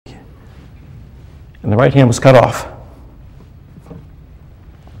and the right hand was cut off.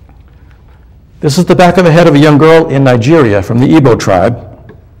 This is the back of the head of a young girl in Nigeria from the Igbo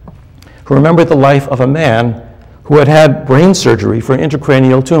tribe who remembered the life of a man who had had brain surgery for an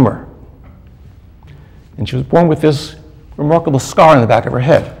intracranial tumor. And she was born with this remarkable scar in the back of her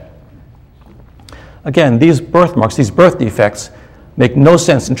head. Again, these birthmarks, these birth defects, make no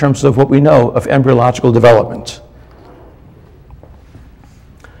sense in terms of what we know of embryological development.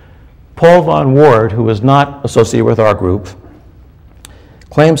 Paul von Ward, who is not associated with our group,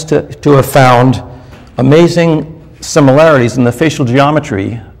 claims to have found amazing similarities in the facial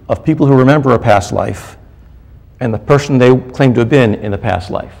geometry of people who remember a past life and the person they claim to have been in the past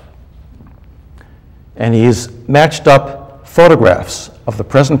life. And he's matched up photographs of the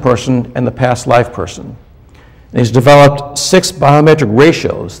present person and the past life person. And he's developed 6 biometric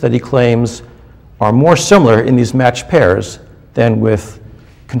ratios that he claims are more similar in these matched pairs than with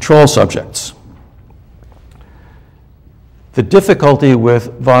control subjects. The difficulty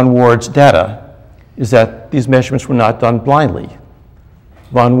with von Ward's data is that these measurements were not done blindly.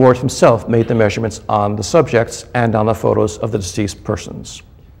 Von Ward himself made the measurements on the subjects and on the photos of the deceased persons.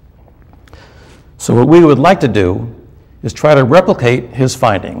 So what we would like to do is try to replicate his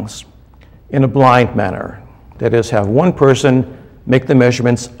findings in a blind manner. That is, have one person make the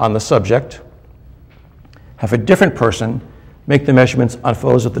measurements on the subject, have a different person make the measurements on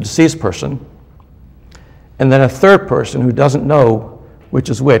photos of the deceased person, and then a third person who doesn't know which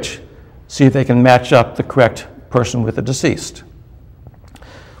is which, see if they can match up the correct person with the deceased.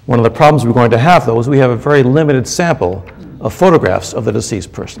 One of the problems we're going to have, though, is we have a very limited sample of photographs of the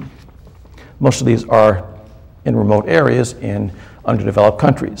deceased person. Most of these are in remote areas in underdeveloped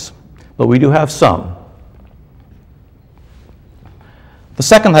countries, but we do have some. The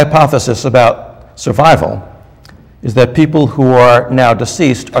second hypothesis about survival is that people who are now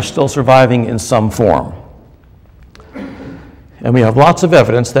deceased are still surviving in some form. And we have lots of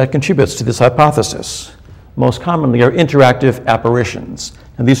evidence that contributes to this hypothesis. Most commonly are interactive apparitions.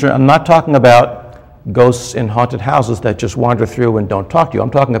 And these are, I'm not talking about ghosts in haunted houses that just wander through and don't talk to you. I'm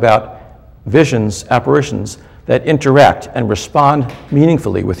talking about visions, apparitions that interact and respond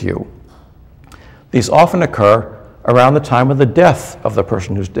meaningfully with you. These often occur around the time of the death of the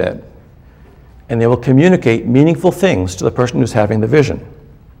person who's dead. And they will communicate meaningful things to the person who's having the vision.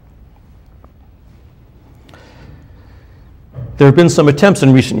 There have been some attempts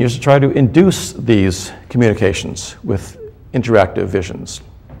in recent years to try to induce these communications with interactive visions.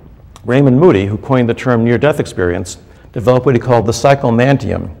 Raymond Moody, who coined the term near-death experience, developed what he called the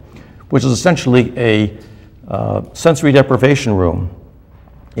psychomantium, which is essentially a sensory deprivation room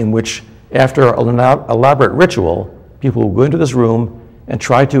in which, after an elaborate ritual, people will go into this room and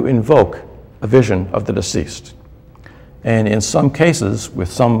try to invoke a vision of the deceased. And in some cases,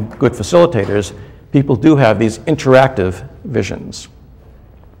 with some good facilitators, people do have these interactive visions.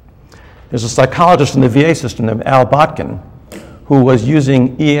 There's a psychologist in the VA system named Al Botkin who was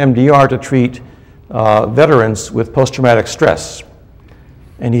using EMDR to treat veterans with post-traumatic stress.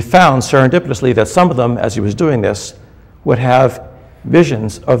 And he found serendipitously that some of them, as he was doing this, would have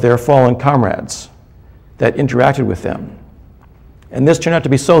visions of their fallen comrades that interacted with them. And this turned out to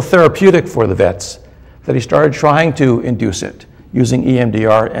be so therapeutic for the vets that he started trying to induce it using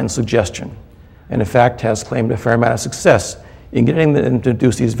EMDR and suggestion. And in fact has claimed a fair amount of success in getting them to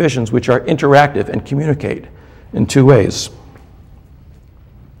induce these visions, which are interactive and communicate in 2 ways.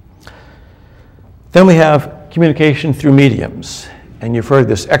 Then we have communication through mediums. And you've heard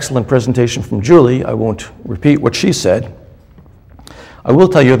this excellent presentation from Julie. I won't repeat what she said. I will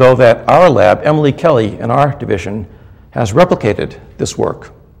tell you, though, that our lab, Emily Kelly in our division, has replicated this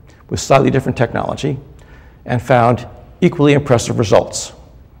work with slightly different technology and found equally impressive results.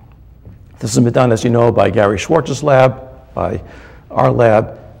 This has been done, as you know, by Gary Schwartz's lab, by our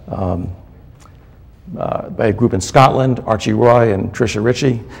lab, by a group in Scotland, Archie Roy and Tricia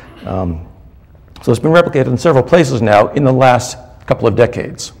Ritchie. So it's been replicated in several places now in the last couple of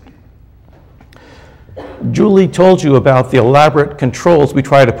decades. Julie told you about the elaborate controls we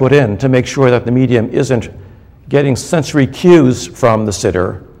try to put in to make sure that the medium isn't getting sensory cues from the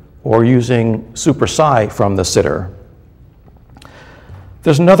sitter or using super psi from the sitter.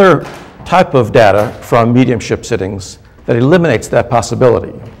 There's another type of data from mediumship sittings that eliminates that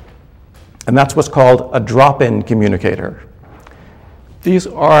possibility, and that's what's called a drop-in communicator. These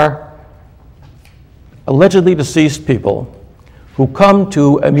are allegedly deceased people who come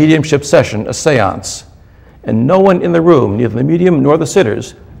to a mediumship session, a seance, and no one in the room, neither the medium nor the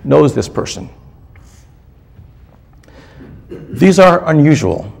sitters, knows this person. These are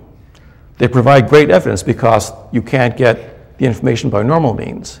unusual. They provide great evidence because you can't get the information by normal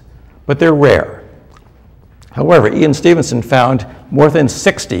means, but they're rare. However, Ian Stevenson found more than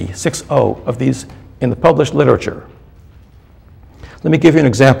 60 of these in the published literature. Let me give you an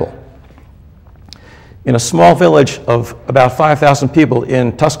example. In a small village of about 5,000 people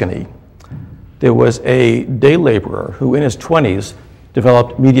in Tuscany, there was a day laborer who in his 20s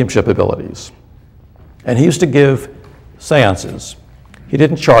developed mediumship abilities. And he used to give seances. He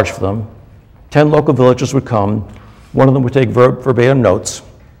didn't charge for them. 10 local villagers would come. One of them would take verbatim notes.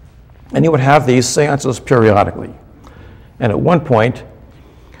 And he would have these seances periodically. And at one point,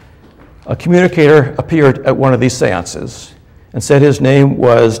 a communicator appeared at one of these seances and said his name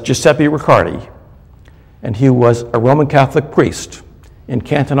was Giuseppe Riccardi, and he was a Roman Catholic priest in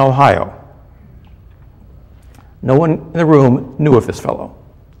Canton, Ohio. No one in the room knew of this fellow.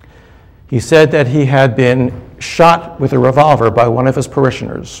 He said that he had been shot with a revolver by one of his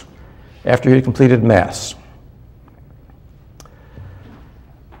parishioners after he had completed Mass.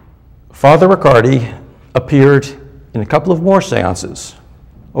 Father Riccardi appeared in a couple of more seances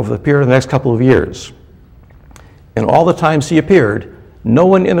over the period of the next couple of years. And all the times he appeared, no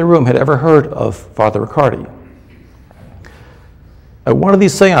one in the room had ever heard of Father Riccardi. At one of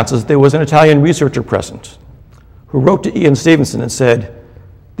these seances, there was an Italian researcher present who wrote to Ian Stevenson and said,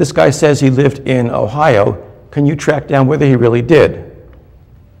 "This guy says he lived in Ohio. Can you track down whether he really did?"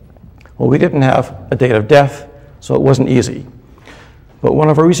 Well, we didn't have a date of death, so it wasn't easy. But one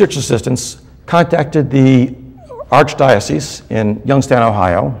of our research assistants contacted the Archdiocese in Youngstown,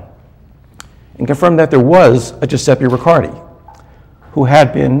 Ohio, and confirmed that there was a Giuseppe Riccardi, who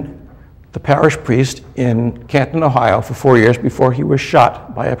had been the parish priest in Canton, Ohio for 4 years before he was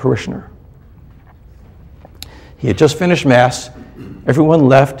shot by a parishioner. He had just finished Mass, everyone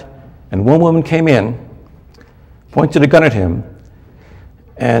left, and one woman came in, pointed a gun at him,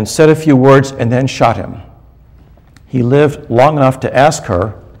 and said a few words and then shot him. He lived long enough to ask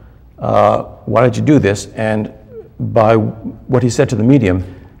her, why did you do this? And by what he said to the medium,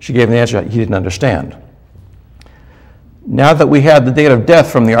 she gave an answer he didn't understand. Now that we had the date of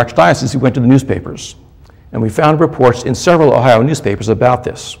death from the Archdiocese, we went to the newspapers, and we found reports in several Ohio newspapers about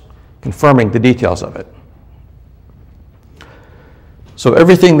this, confirming the details of it. So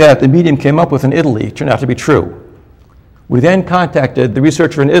everything that the medium came up with in Italy turned out to be true. We then contacted the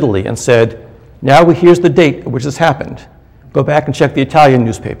researcher in Italy and said, now here's the date at which this happened. Go back and check the Italian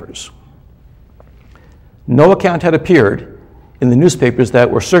newspapers. No account had appeared in the newspapers that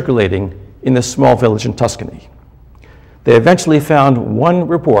were circulating in this small village in Tuscany. They eventually found one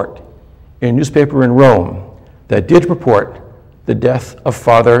report in a newspaper in Rome that did report the death of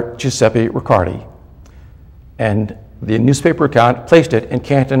Father Giuseppe Riccardi. And the newspaper account placed it in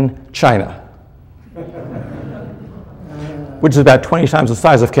Canton, China, which is about 20 times the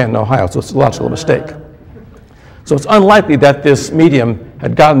size of Canton, Ohio, so it's a logical mistake. So it's unlikely that this medium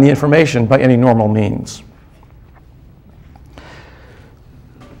had gotten the information by any normal means.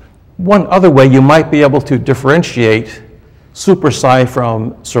 One other way you might be able to differentiate super psi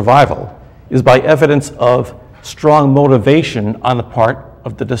from survival is by evidence of strong motivation on the part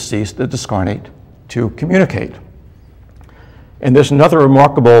of the deceased, the discarnate, to communicate. And there's another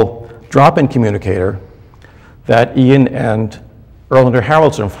remarkable drop-in communicator that Ian and Erlendur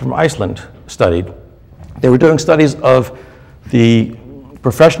Haraldsson from Iceland studied. They were doing studies of the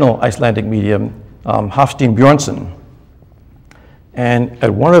professional Icelandic medium, Hafstein Bjornsson. And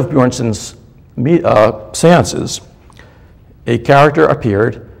at one of Bjornsson's seances, a character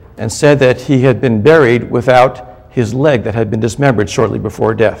appeared and said that he had been buried without his leg that had been dismembered shortly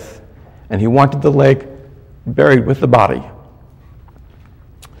before death. And he wanted the leg buried with the body.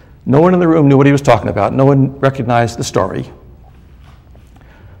 No one in the room knew what he was talking about. No one recognized the story.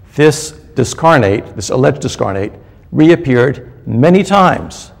 This discarnate, this alleged discarnate, reappeared many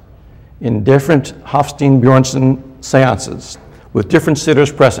times in different Hafstein Bjornsson seances with different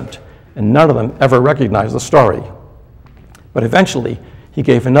sitters present, and none of them ever recognized the story. But eventually, he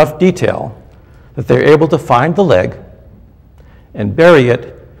gave enough detail that they were able to find the leg and bury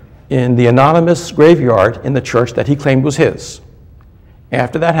it in the anonymous graveyard in the church that he claimed was his.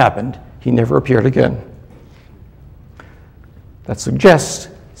 After that happened, he never appeared again. That suggests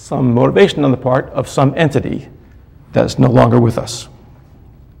some motivation on the part of some entity that's no longer with us.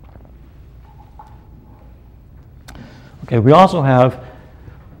 Okay, we also have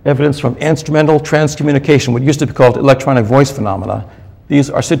evidence from instrumental transcommunication, what used to be called electronic voice phenomena. These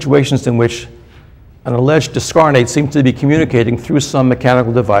are situations in which an alleged discarnate seems to be communicating through some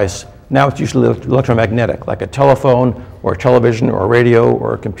mechanical device. Now it's usually electromagnetic, like a telephone or a television or a radio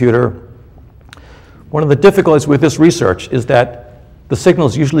or a computer. One of the difficulties with this research is that the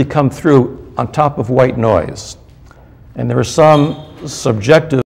signals usually come through on top of white noise. And there is some subjective